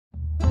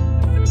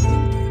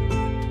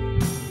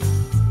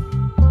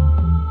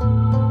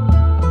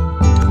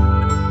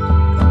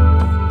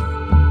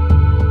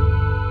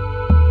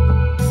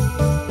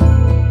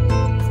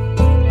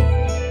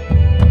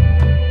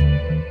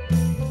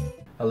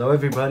Hello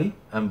everybody,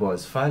 I'm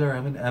Boaz Fyler.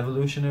 I'm an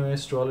evolutionary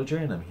astrologer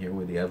and I'm here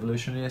with the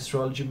evolutionary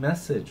astrology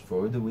message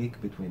for the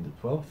week between the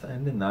 12th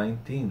and the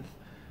 19th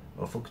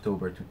of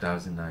October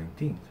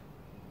 2019.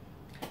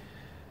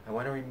 I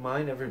want to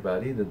remind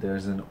everybody that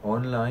there's an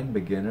online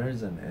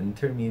beginners and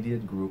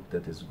intermediate group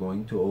that is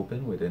going to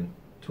open within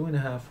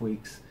 2.5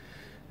 weeks,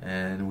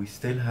 and we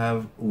still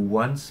have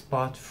one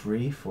spot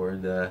free for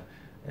the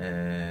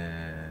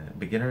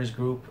beginners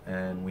group,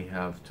 and we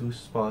have 2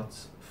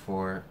 spots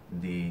for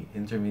the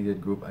intermediate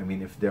group. I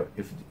mean,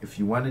 if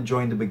you want to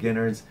join the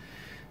beginners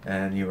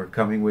and you are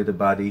coming with a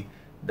buddy,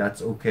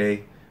 that's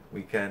okay.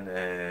 We can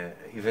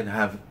even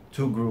have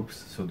 2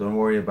 groups, so don't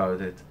worry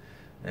about it.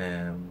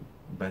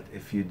 But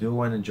if you do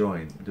want to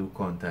join, do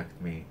contact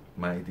me.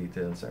 My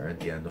details are at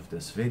the end of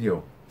this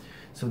video.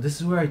 So this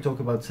is where I talk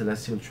about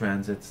celestial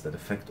transits that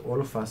affect all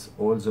of us,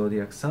 all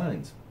zodiac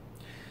signs.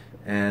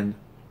 And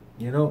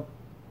you know,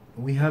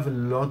 we have a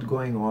lot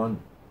going on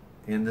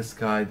in the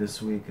sky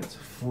this week. It's a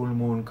full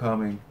moon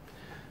coming,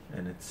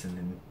 and it's an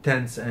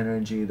intense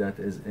energy that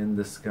is in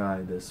the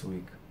sky this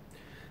week.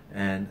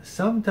 And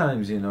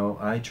sometimes, you know,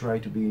 I try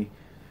to be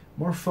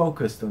more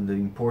focused on the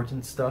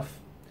important stuff,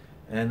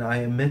 and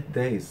I omit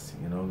days,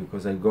 you know,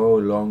 because I go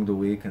along the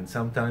week, and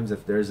sometimes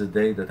if there's a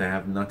day that I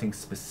have nothing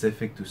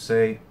specific to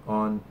say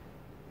on,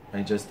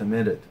 I just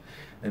omit it.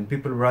 And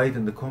people write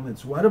in the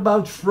comments, what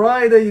about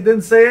Friday? You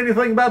didn't say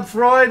anything about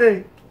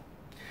Friday.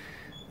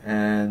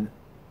 And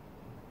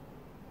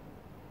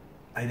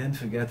I didn't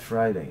forget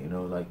Friday, you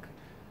know, like,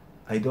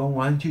 I don't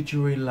want you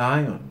to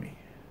rely on me.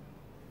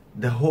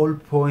 The whole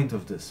point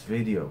of these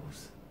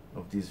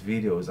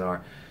videos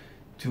are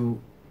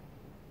to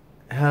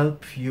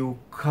help you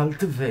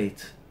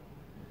cultivate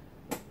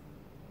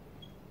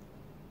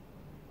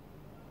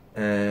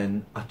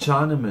an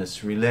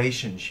autonomous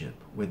relationship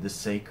with the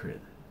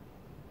sacred,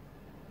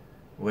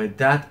 with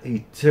that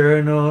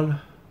eternal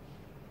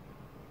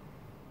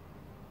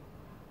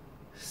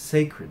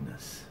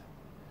sacredness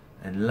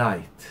and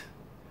light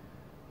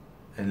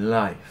and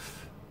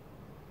life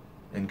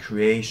and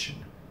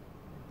creation,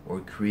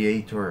 or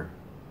creator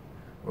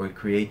or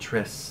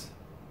creatress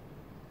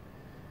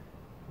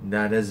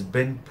that has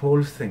been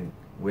pulsing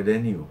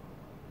within you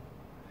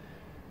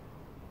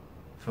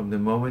from the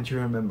moment you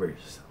remember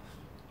yourself,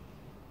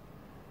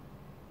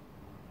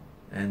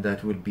 and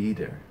that will be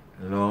there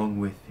along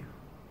with you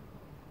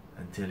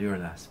until your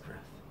last breath.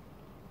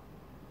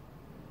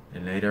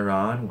 And later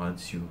on,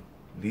 once you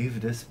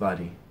leave this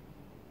body,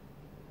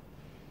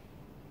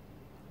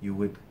 you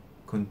would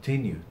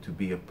continue to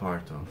be a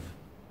part of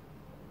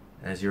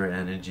as your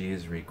energy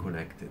is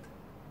recollected.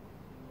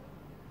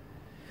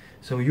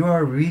 So you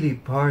are really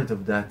part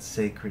of that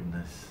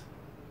sacredness,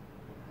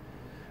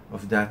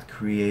 of that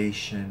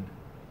creation,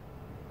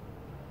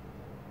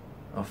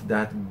 of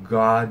that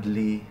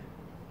godly,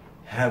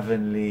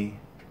 heavenly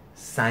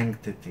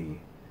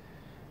sanctity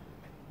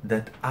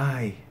that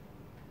I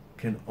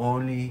can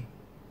only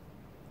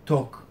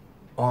talk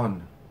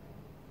on,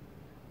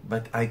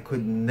 but I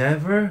could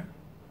never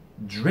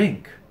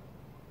drink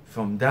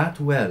from that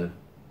well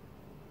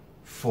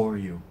for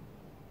you.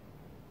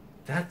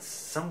 That's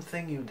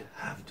something you'd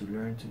have to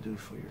learn to do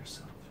for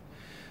yourself.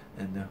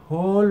 And the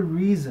whole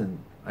reason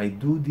I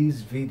do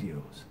these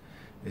videos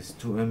is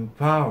to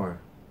empower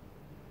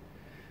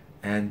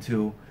and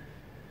to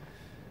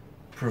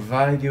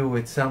provide you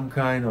with some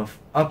kind of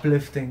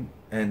uplifting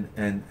and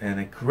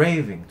a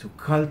craving to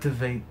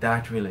cultivate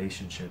that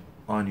relationship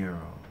on your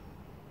own,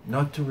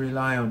 not to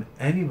rely on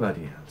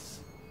anybody else,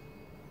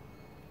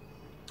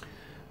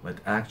 but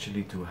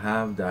actually to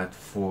have that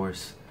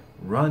force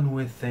run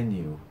within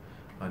you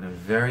on a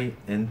very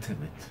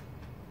intimate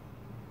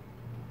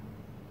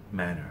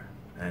manner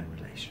and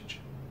relationship.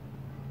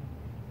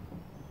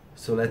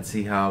 So let's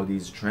see how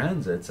these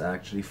transits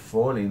actually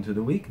fall into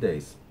the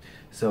weekdays.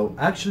 So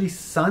actually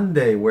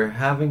Sunday we're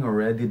having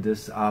already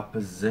this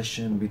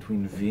opposition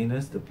between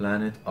Venus, the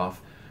planet of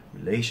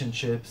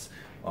relationships,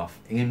 of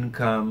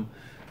income,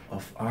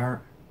 of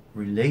our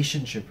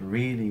relationship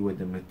really with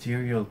the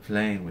material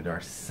plane, with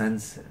our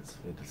senses,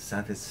 with the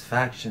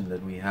satisfaction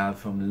that we have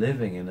from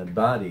living in a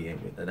body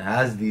that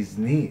has these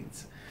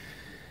needs.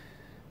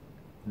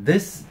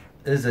 This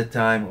is a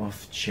time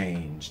of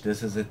change.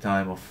 This is a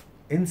time of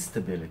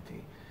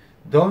instability.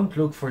 Don't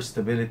look for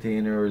stability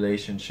in your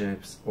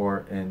relationships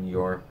or in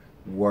your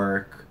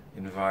work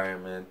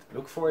environment.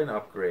 Look for an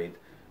upgrade.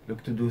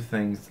 Look to do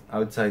things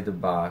outside the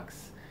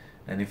box.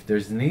 And if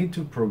there's need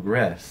to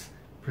progress,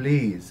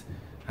 please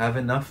have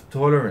enough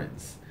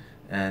tolerance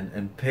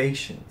and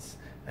patience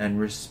and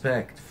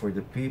respect for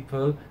the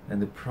people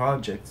and the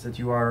projects that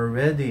you are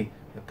already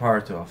a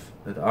part of,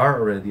 that are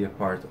already a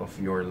part of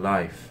your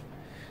life.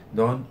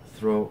 Don't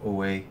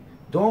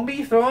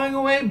be throwing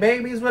away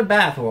babies with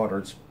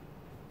bathwaters.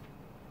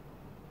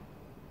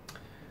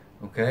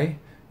 Okay?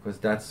 Because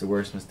that's the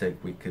worst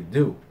mistake we could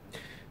do.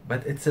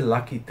 But it's a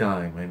lucky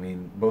time. I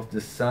mean, both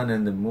the sun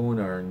and the moon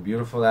are in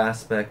beautiful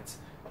aspects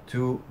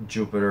to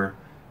Jupiter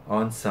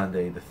on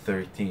Sunday the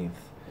 13th.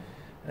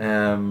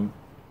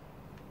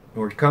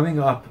 we're coming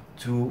up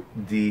to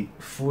the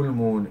full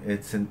moon.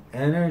 It's an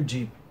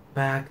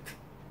energy-packed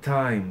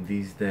time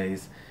these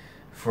days,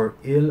 for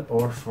ill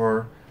or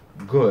for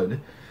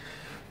good.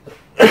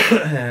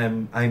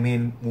 I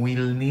mean,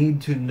 we'll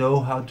need to know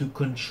how to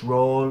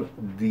control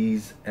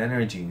these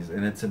energies,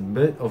 and it's a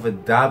bit of a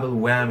double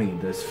whammy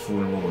this full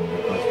moon,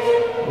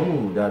 because,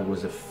 ooh, that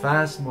was a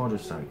fast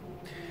motorcycle.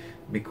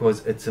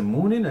 Because it's a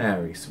moon in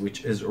Aries,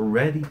 which is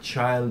already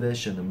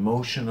childish and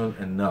emotional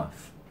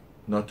enough,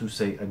 not to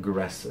say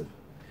aggressive,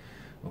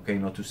 okay,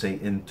 not to say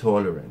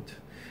intolerant.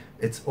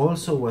 It's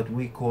also what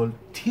we call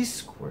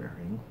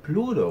T-squaring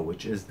Pluto,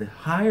 which is the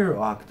higher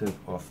octave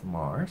of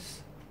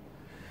Mars.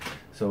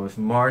 So if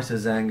Mars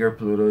is anger,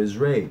 Pluto is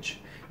rage.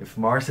 If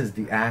Mars is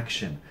the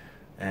action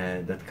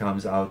that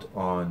comes out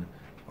on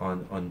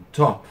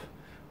top,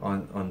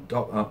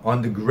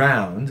 on the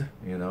ground,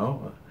 you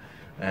know,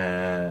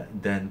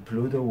 then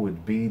Pluto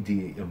would be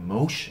the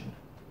emotion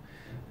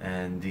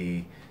and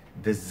the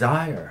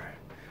desire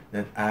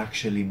that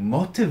actually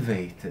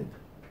motivated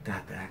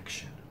that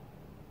action.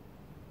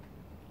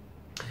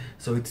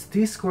 So it's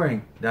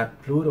T-squaring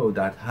that Pluto,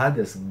 that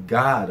Hades,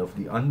 god of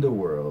the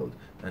underworld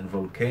and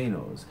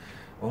volcanoes,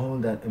 all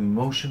that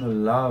emotional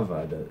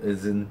lava that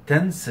is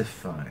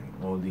intensifying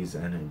all these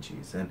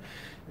energies. And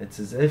it's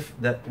as if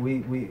that we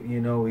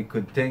you know, we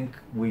could think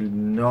we'll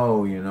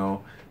know, you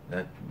know,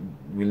 that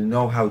we'll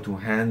know how to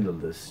handle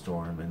this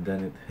storm, and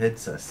then it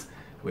hits us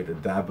with a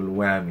double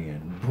whammy,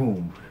 and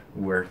boom,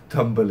 we're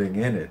tumbling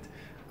in it.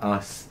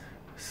 Us,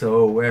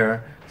 so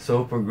we're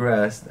so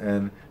progressed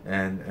and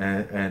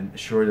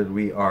sure that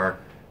we are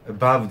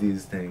above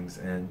these things,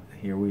 and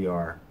here we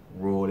are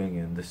rolling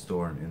in the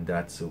storm in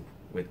that soup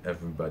with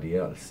everybody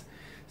else.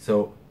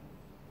 So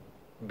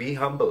be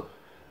humble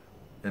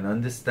and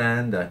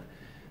understand that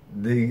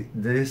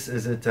this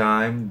is a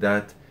time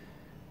that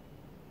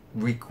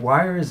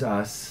requires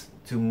us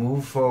to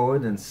move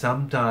forward, and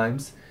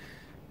sometimes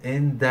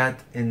in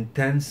that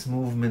intense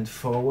movement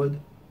forward,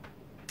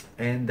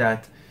 in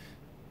that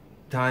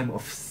time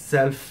of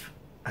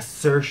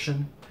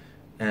self-assertion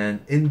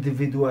and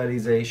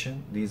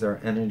individualization, these are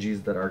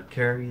energies that are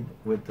carried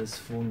with this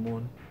full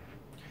moon.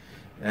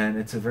 And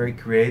it's a very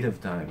creative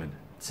time, and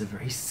it's a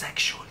very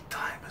sexual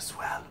time as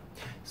well.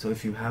 So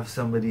if you have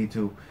somebody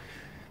to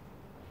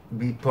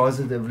be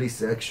positively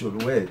sexual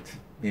with,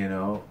 you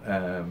know,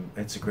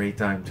 it's a great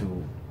time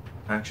to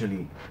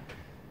actually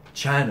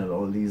channel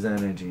all these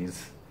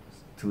energies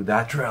to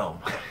that realm.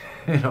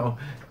 You know,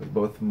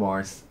 both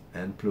Mars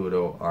and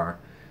Pluto are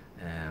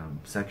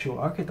sexual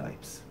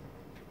archetypes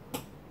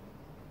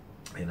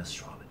in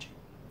astrology.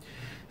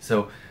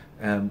 So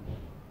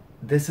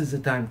this is a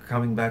time,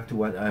 coming back to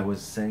what I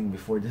was saying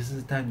before, this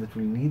is a time that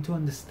we need to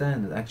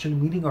understand that actually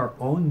meeting our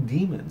own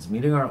demons,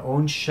 meeting our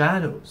own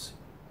shadows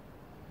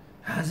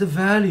has a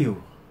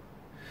value.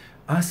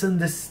 Us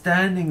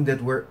understanding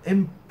that we're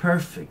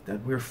imperfect,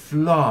 that we're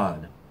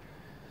flawed,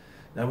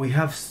 that we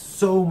have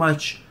so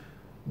much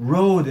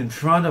road in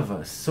front of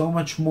us, so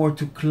much more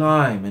to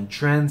climb and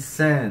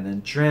transcend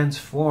and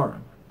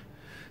transform.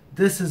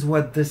 This is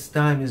what this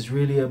time is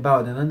really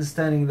about, and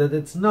understanding that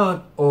it's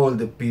not all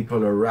the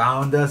people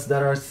around us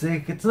that are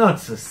sick, it's not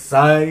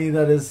society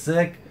that is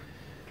sick,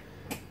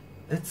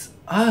 it's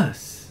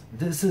us.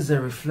 This is a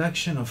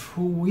reflection of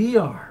who we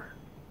are.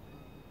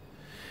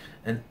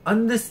 And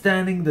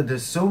understanding that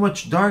there's so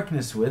much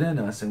darkness within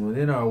us and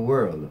within our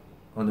world,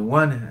 on the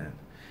one hand,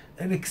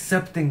 and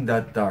accepting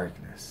that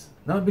darkness.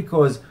 Not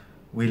because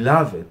we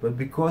love it, but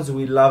because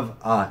we love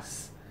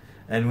us.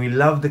 And we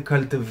love the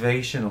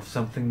cultivation of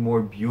something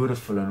more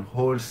beautiful and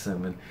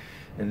wholesome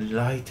and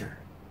lighter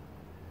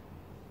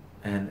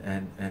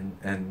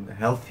and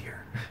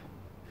healthier.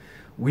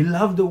 We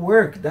love the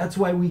work. That's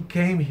why we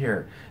came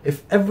here.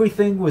 If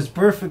everything was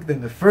perfect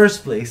in the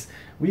first place,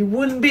 we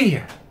wouldn't be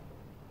here.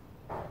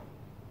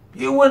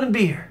 You wouldn't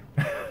be here.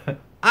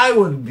 I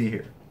wouldn't be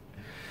here.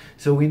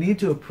 So we need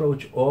to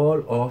approach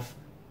all of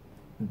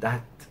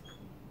that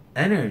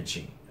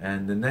energy,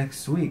 and the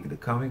next week, the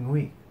coming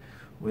week,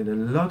 with a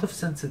lot of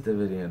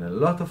sensitivity and a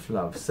lot of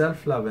love,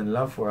 self-love and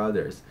love for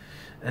others,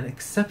 and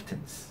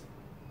acceptance,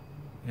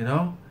 you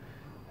know,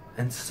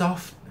 and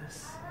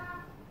softness.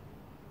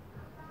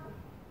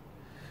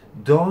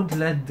 Don't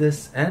let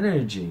this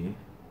energy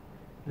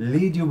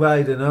lead you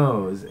by the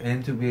nose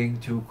into being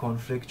too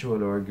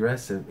conflictual or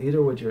aggressive,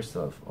 either with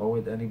yourself or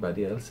with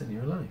anybody else in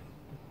your life.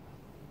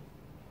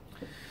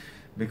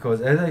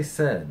 Because as I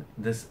said,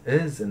 this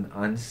is an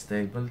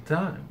unstable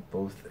time,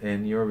 both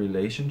in your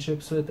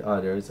relationships with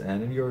others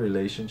and in your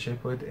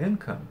relationship with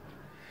income.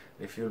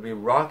 If you'll be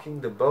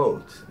rocking the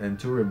boat and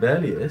too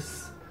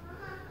rebellious,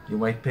 you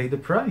might pay the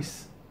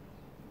price.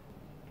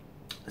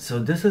 So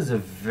this is a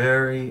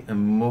very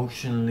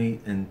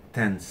emotionally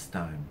intense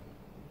time.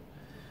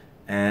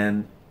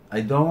 And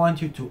I don't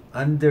want you to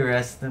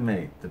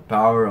underestimate the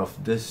power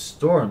of this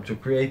storm to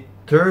create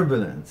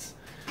turbulence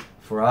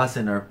for us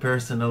in our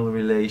personal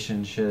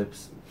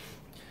relationships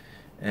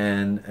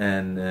and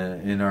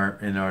in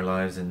our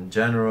lives in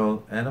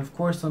general, and of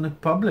course on a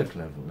public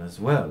level as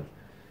well.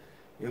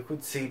 you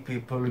could see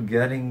people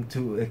getting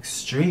to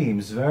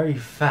extremes very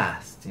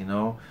fast, you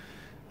know.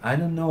 I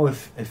don't know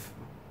if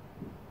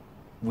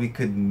we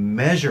could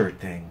measure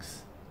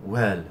things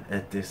well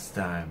at this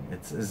time.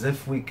 It's as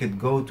if we could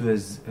go to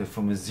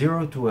from a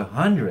 0 to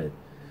 100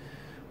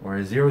 or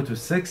a 0 to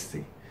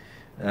 60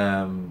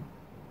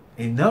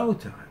 in no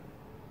time,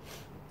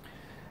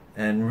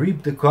 and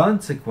reap the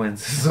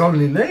consequences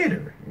only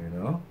later, you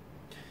know.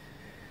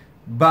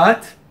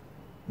 But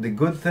the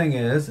good thing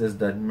is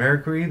that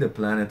Mercury, the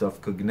planet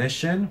of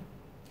cognition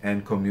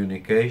and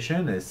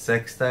communication, is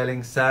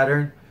sextiling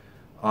Saturn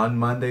on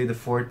Monday the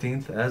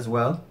 14th as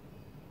well.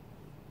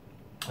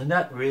 And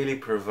that really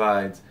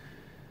provides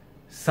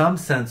some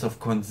sense of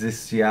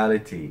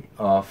consensuality,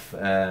 of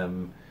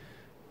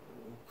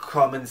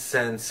common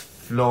sense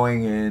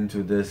flowing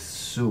into this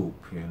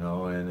soup, you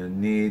know, and a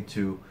need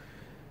to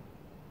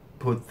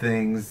put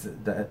things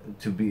that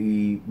to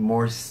be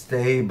more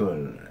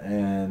stable,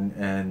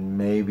 and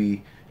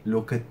maybe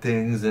look at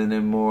things in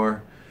a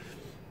more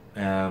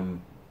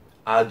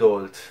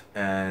adult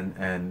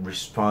and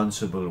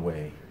responsible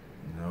way,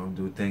 you know,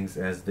 do things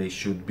as they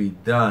should be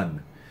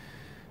done.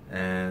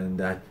 And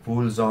that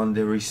pulls on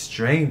the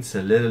restraints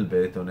a little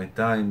bit on a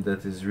time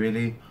that is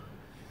really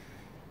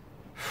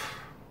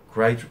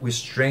quite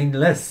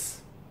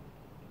restraintless.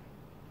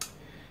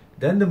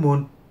 Then the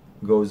moon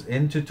goes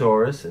into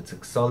Taurus. It's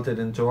exalted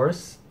in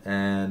Taurus,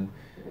 and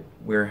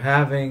we're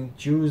having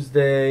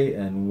Tuesday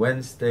and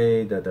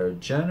Wednesday that are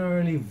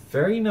generally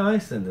very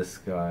nice in the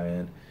sky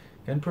and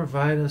can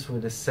provide us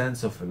with a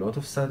sense of a lot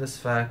of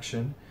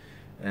satisfaction,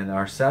 and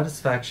our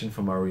satisfaction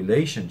from our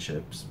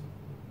relationships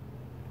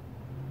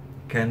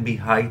can be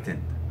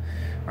heightened.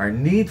 Our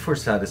need for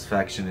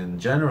satisfaction in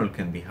general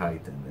can be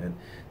heightened, and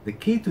the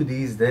key to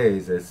these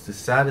days is to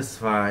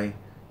satisfy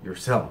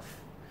yourself,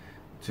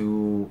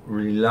 to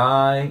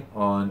rely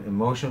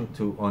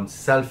on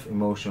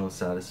self-emotional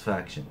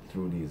satisfaction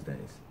through these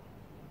days,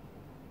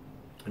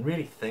 and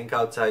really think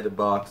outside the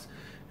box.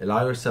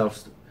 Allow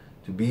yourselves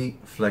to be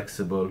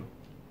flexible,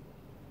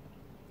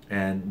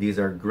 and these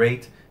are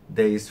great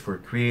days for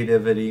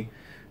creativity,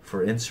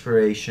 for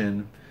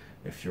inspiration.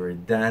 If you're a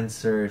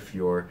dancer, if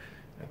you're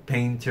a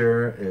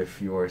painter,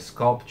 if you're a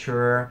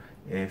sculptor,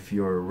 if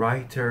you're a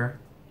writer,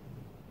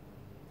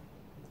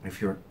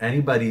 if you're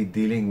anybody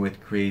dealing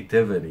with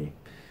creativity,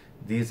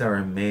 these are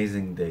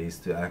amazing days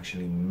to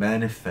actually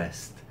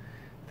manifest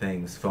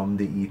things from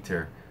the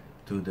ether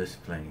to this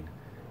plane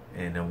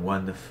in a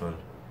wonderful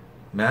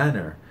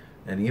manner.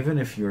 And even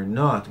if you're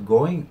not,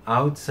 going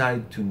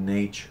outside to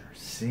nature,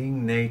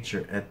 seeing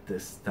nature at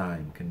this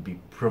time can be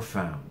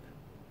profound.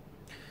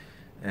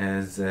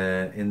 As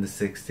in the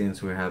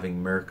 16th we're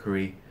having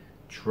Mercury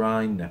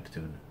trine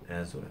Neptune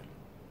as well.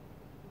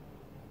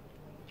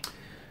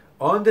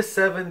 On the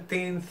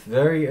 17th,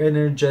 very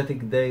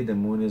energetic day, the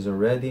moon is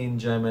already in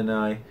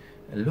Gemini,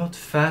 a lot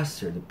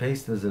faster, the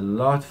pace is a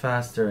lot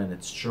faster, and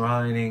it's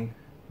trining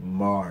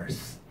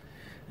Mars.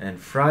 And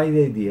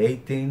Friday the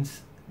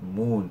 18th,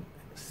 moon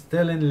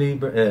still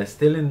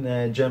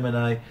in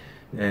Gemini,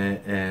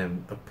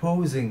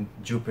 opposing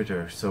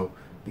Jupiter. So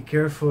be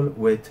careful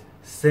with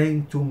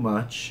saying too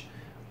much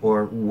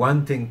or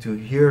wanting to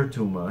hear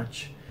too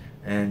much,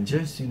 and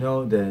just, you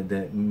know,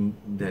 the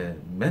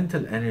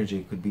mental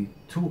energy could be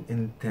too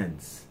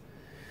intense,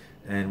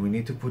 and we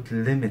need to put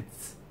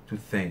limits to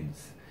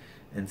things.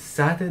 And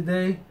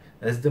Saturday,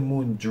 as the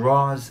moon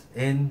draws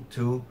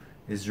into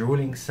his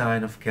ruling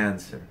sign of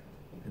Cancer,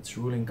 its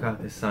ruling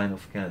sign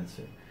of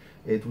Cancer,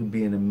 it would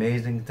be an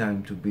amazing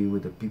time to be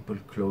with the people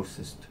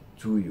closest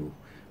to you,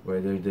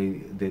 whether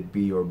they'd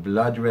be your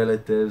blood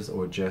relatives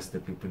or just the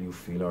people you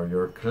feel are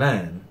your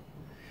clan,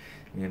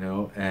 you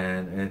know.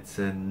 And it's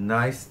a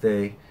nice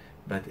day,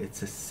 but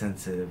it's a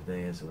sensitive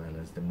day as well,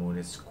 as the moon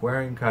is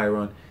squaring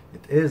Chiron.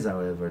 It is,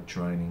 however,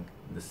 trining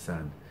the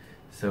sun,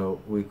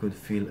 so we could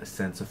feel a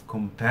sense of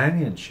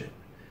companionship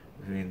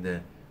between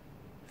the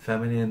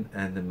feminine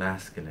and the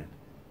masculine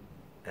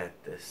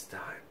at this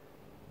time.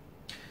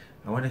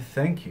 I want to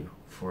thank you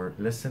for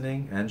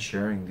listening and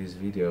sharing these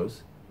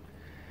videos.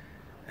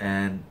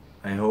 And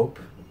I hope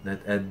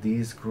that at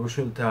these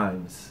crucial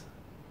times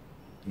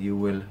you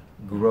will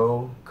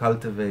grow,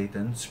 cultivate,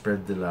 and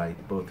spread the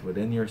light both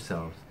within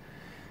yourselves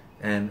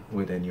and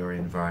within your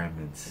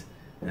environments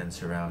and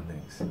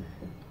surroundings.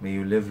 May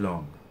you live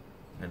long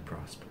and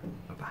prosper.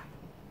 Bye-bye.